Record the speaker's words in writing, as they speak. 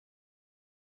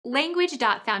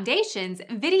Language.Foundation's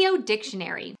Video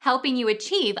Dictionary, helping you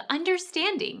achieve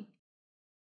understanding.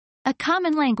 A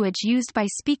common language used by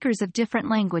speakers of different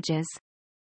languages.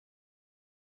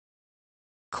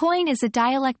 Koine is a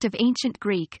dialect of ancient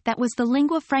Greek that was the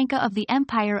lingua franca of the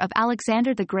Empire of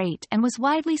Alexander the Great and was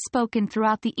widely spoken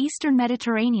throughout the eastern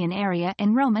Mediterranean area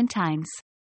in Roman times.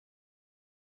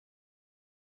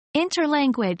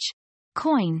 Interlanguage.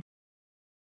 Koine.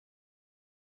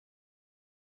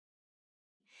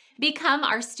 Become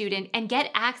our student and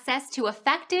get access to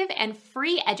effective and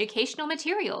free educational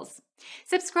materials.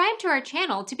 Subscribe to our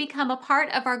channel to become a part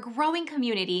of our growing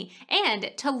community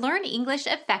and to learn English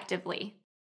effectively.